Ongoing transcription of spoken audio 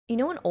You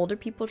know when older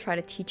people try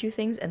to teach you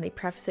things and they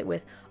preface it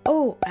with,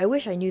 "Oh, I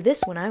wish I knew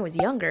this when I was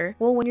younger."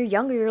 Well, when you're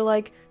younger, you're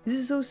like, "This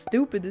is so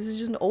stupid, this is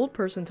just an old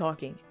person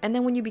talking." And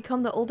then when you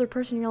become the older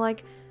person, you're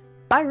like,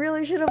 "I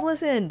really should have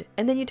listened."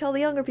 And then you tell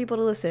the younger people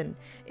to listen.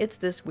 It's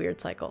this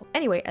weird cycle.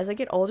 Anyway, as I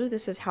get older,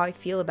 this is how I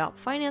feel about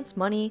finance,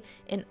 money,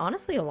 and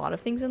honestly a lot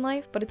of things in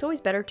life, but it's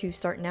always better to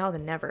start now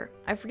than never.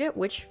 I forget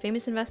which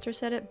famous investor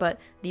said it, but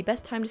the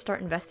best time to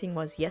start investing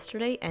was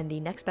yesterday, and the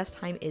next best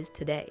time is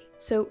today.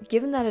 So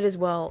given that it is,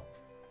 well,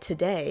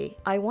 today,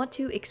 I want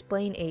to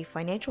explain a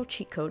financial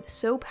cheat code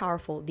so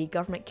powerful the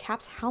government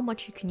caps how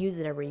much you can use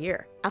it every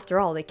year.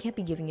 After all, they can't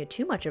be giving you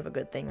too much of a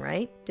good thing,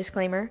 right?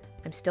 Disclaimer,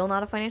 I'm still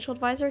not a financial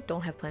advisor,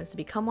 don't have plans to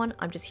become one,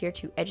 I'm just here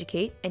to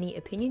educate. Any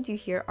opinions you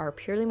hear are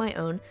purely my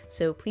own,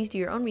 so please do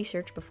your own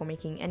research before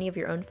making any of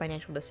your own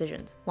financial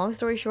decisions. Long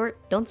story short,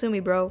 don't sue me,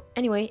 bro.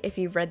 Anyway, if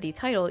you've read the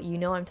title, you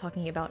know I'm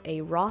talking about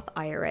a Roth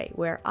IRA,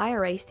 where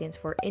IRA stands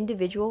for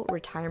Individual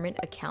Retirement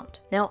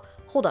Account. Now,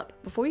 hold up,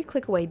 before you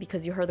click away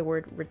because you heard the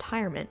word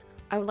retirement,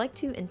 I would like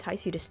to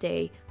entice you to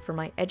stay for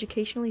my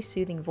educationally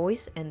soothing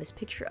voice and this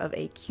picture of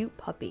a cute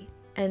puppy.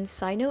 And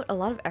side note, a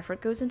lot of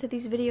effort goes into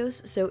these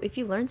videos, so if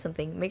you learned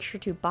something, make sure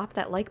to bop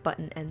that like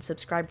button and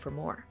subscribe for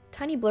more.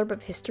 Tiny blurb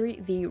of history,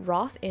 the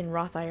Roth in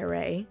Roth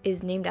IRA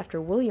is named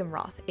after William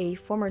Roth, a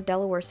former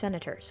Delaware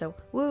senator, so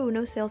woo,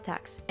 no sales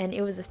tax, and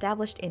it was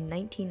established in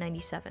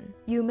 1997.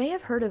 You may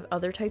have heard of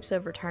other types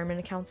of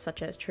retirement accounts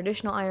such as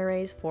traditional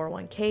IRAs,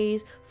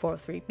 401ks,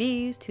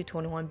 403bs,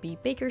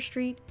 221b Baker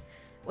Street.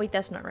 Wait,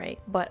 that's not right.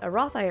 But a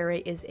Roth IRA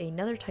is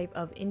another type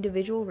of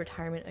individual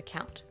retirement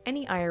account.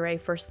 Any IRA,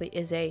 firstly,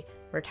 is a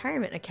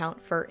retirement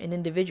account for an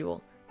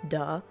individual.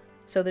 Duh.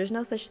 So there's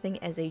no such thing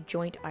as a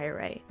joint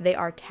IRA. They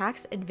are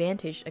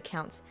tax-advantaged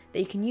accounts that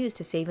you can use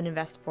to save and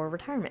invest for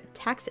retirement.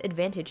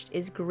 Tax-advantaged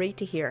is great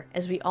to hear,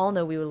 as we all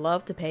know we would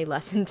love to pay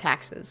less in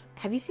taxes.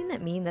 Have you seen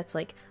that meme that's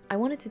like, I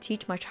wanted to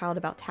teach my child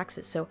about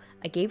taxes, so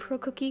I gave her a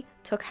cookie,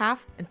 took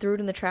half, and threw it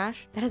in the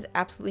trash? That has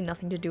absolutely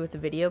nothing to do with the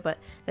video, but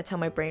that's how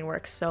my brain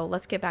works, so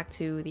let's get back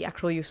to the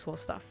actual useful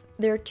stuff.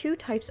 There are two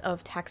types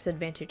of tax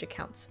advantage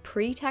accounts,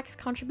 pre-tax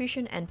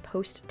contribution and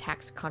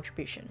post-tax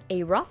contribution.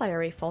 A Roth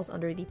IRA falls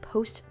under the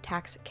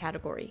post-tax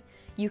category.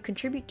 You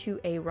contribute to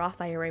a Roth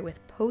IRA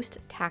with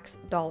post-tax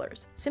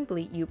dollars.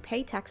 Simply, you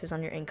pay taxes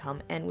on your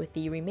income, and with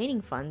the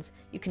remaining funds,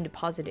 you can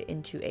deposit it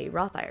into a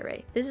Roth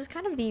IRA. This is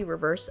kind of the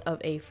reverse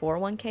of a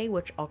 401k,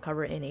 which I'll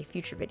cover in a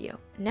future video.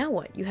 Now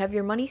what? You have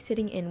your money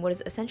sitting in what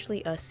is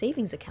essentially a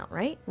savings account,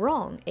 right?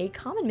 Wrong. A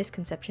common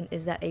misconception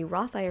is that a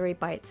Roth IRA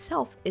by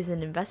itself is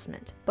an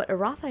investment, but a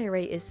Roth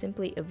IRA is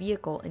simply a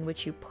vehicle in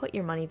which you put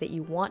your money that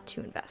you want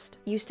to invest.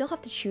 You still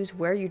have to choose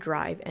where you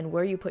drive and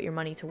where you put your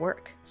money to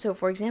work. So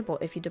for example,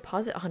 if you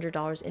deposit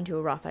 $100 into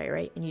a Roth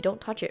IRA and you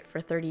don't touch it for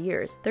 30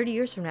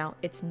 years from now,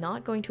 it's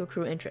not going to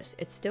accrue interest.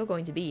 It's still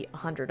going to be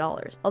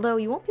 $100. Although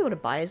you won't be able to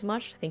buy as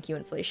much, thank you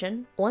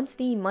inflation. Once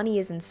the money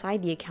is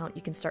inside the account,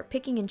 you can start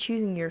picking and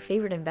choosing your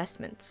favorite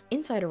investments.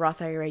 Inside a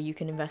Roth IRA, you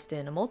can invest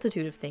in a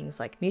multitude of things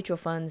like mutual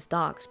funds,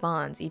 stocks,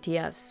 bonds,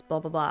 ETFs, blah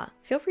blah blah.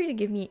 Feel free to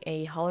give me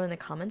a holler in the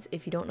comments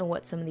if you don't know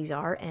what some of these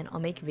are, and I'll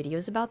make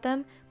videos about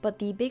them, but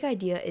the big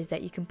idea is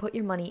that you can put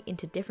your money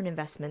into different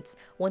investments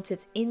once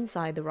it's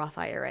inside the Roth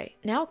IRA.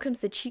 Now comes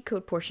the cheat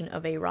code portion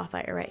of a Roth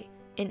IRA.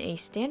 In a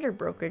standard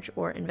brokerage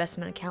or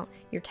investment account,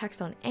 you're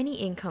taxed on any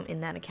income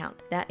in that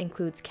account. That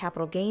includes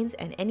capital gains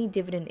and any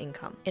dividend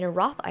income. In a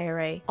Roth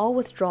IRA, all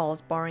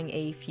withdrawals, barring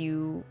a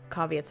few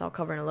caveats I'll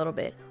cover in a little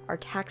bit, are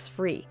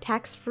tax-free.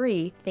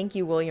 Tax-free, thank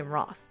you, William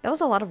Roth. That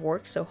was a lot of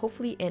work, so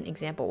hopefully an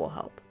example will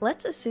help.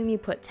 Let's assume you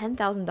put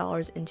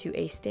 $10,000 into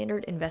a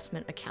standard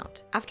investment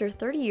account. After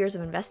 30 years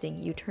of investing,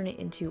 you turn it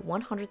into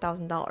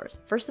 $100,000.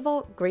 First of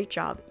all, great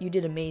job, you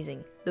did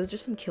amazing. Those are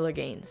some killer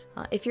gains.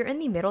 If you're in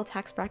the middle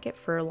tax bracket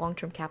for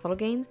long-term capital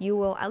gains, you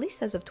will, at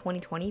least as of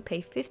 2020,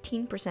 pay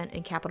 15%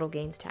 in capital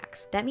gains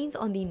tax. That means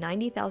on the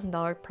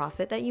 $90,000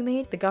 profit that you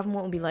made, the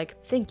government will be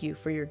like, thank you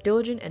for your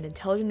diligent and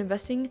intelligent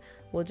investing,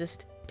 we'll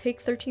just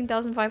take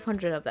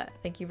 $13,500 of that.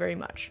 Thank you very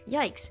much.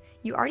 Yikes,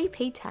 you already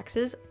paid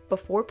taxes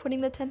before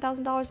putting the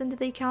 $10,000 into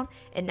the account,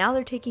 and now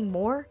they're taking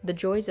more? The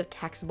joys of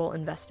taxable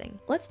investing.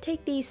 Let's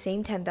take the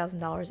same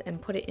 $10,000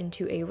 and put it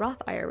into a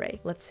Roth IRA.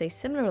 Let's say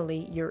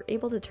similarly, you're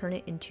able to turn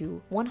it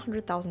into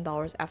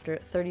 $100,000 after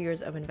 30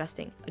 years of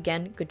investing.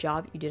 Again, good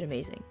job, you did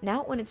amazing.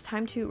 Now, when it's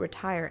time to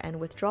retire and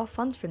withdraw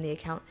funds from the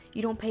account,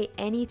 you don't pay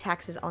any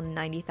taxes on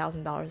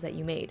 $90,000 that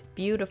you made.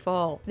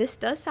 Beautiful. This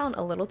does sound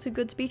a little too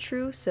good to be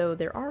true, so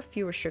there are a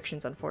few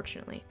restrictions,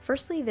 unfortunately.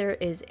 Firstly, there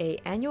is an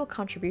annual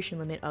contribution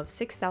limit of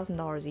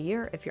 $6,000 a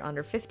year if you're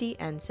under 50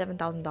 and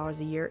 $7,000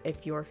 a year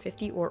if you're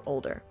 50 or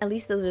older. At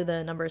least those are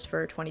the numbers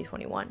for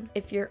 2021.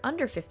 If you're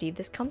under 50,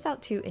 this comes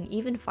out to an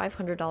even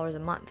 $500 a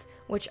month,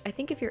 which I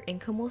think if your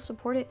income will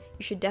support it,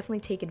 you should definitely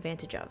take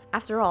advantage of.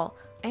 After all,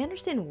 I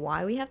understand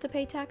why we have to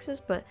pay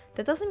taxes, but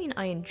that doesn't mean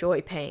I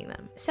enjoy paying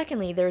them.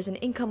 Secondly, there's an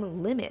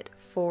income limit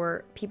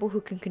for people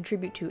who can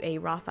contribute to a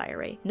Roth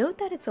IRA. Note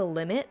that it's a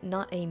limit,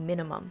 not a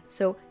minimum.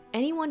 So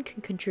Anyone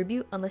can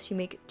contribute unless you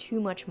make too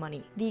much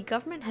money. The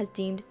government has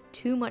deemed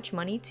too much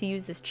money to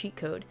use this cheat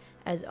code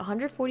as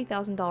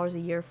 $140,000 a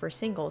year for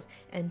singles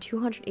and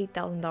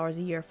 $208,000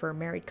 a year for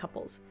married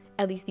couples.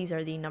 At least these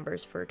are the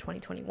numbers for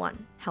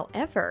 2021.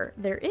 However,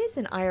 there is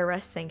an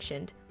IRS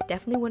sanctioned,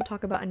 definitely wouldn't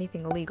talk about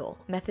anything illegal,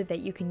 method that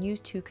you can use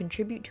to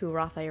contribute to a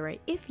Roth IRA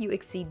if you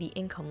exceed the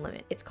income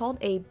limit. It's called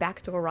a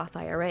backdoor Roth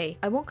IRA.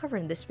 I won't cover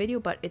in this video,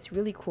 but it's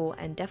really cool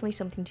and definitely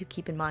something to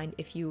keep in mind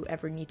if you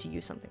ever need to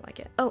use something like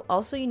it. Oh,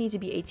 also you need to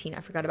be 18, I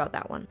forgot about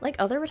that one. Like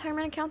other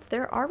retirement accounts,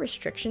 there are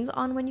restrictions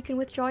on when you can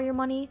withdraw your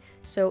money.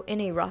 So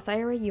in a Roth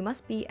IRA, you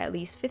must be at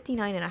least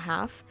 59 and a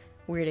half,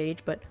 weird age,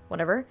 but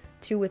whatever,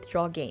 to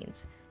withdraw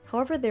gains.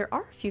 However, there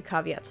are a few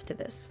caveats to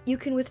this. You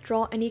can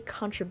withdraw any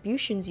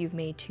contributions you've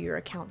made to your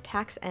account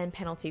tax and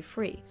penalty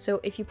free. So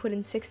if you put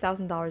in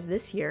 $6,000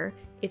 this year,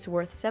 it's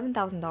worth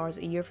 $7,000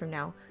 a year from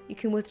now. You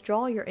can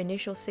withdraw your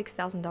initial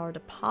 $6,000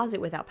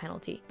 deposit without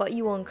penalty, but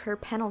you will incur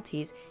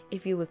penalties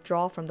if you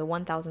withdraw from the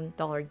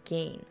 $1,000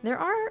 gain. There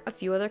are a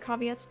few other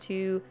caveats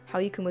to how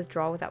you can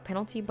withdraw without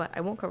penalty, but I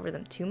won't cover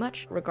them too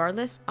much.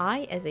 Regardless,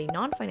 I, as a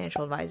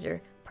non-financial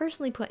advisor,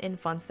 personally put in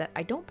funds that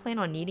I don't plan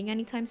on needing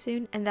anytime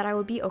soon and that I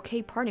would be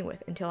okay parting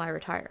with until I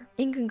retire.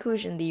 In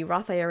conclusion, the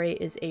Roth IRA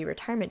is a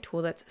retirement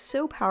tool that's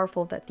so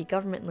powerful that the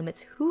government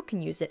limits who can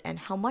use it and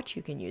how much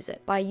you can use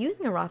it. By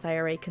using a Roth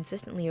IRA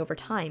consistently over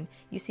time,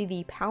 you see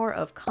the power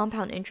of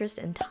compound interest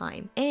and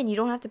time, and you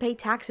don't have to pay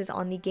taxes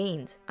on the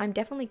gains. I'm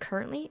definitely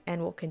currently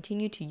and will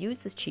continue to use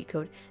this cheat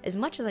code as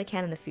much as I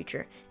can in the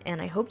future,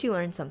 and I hope you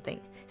learned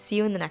something. See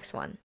you in the next one.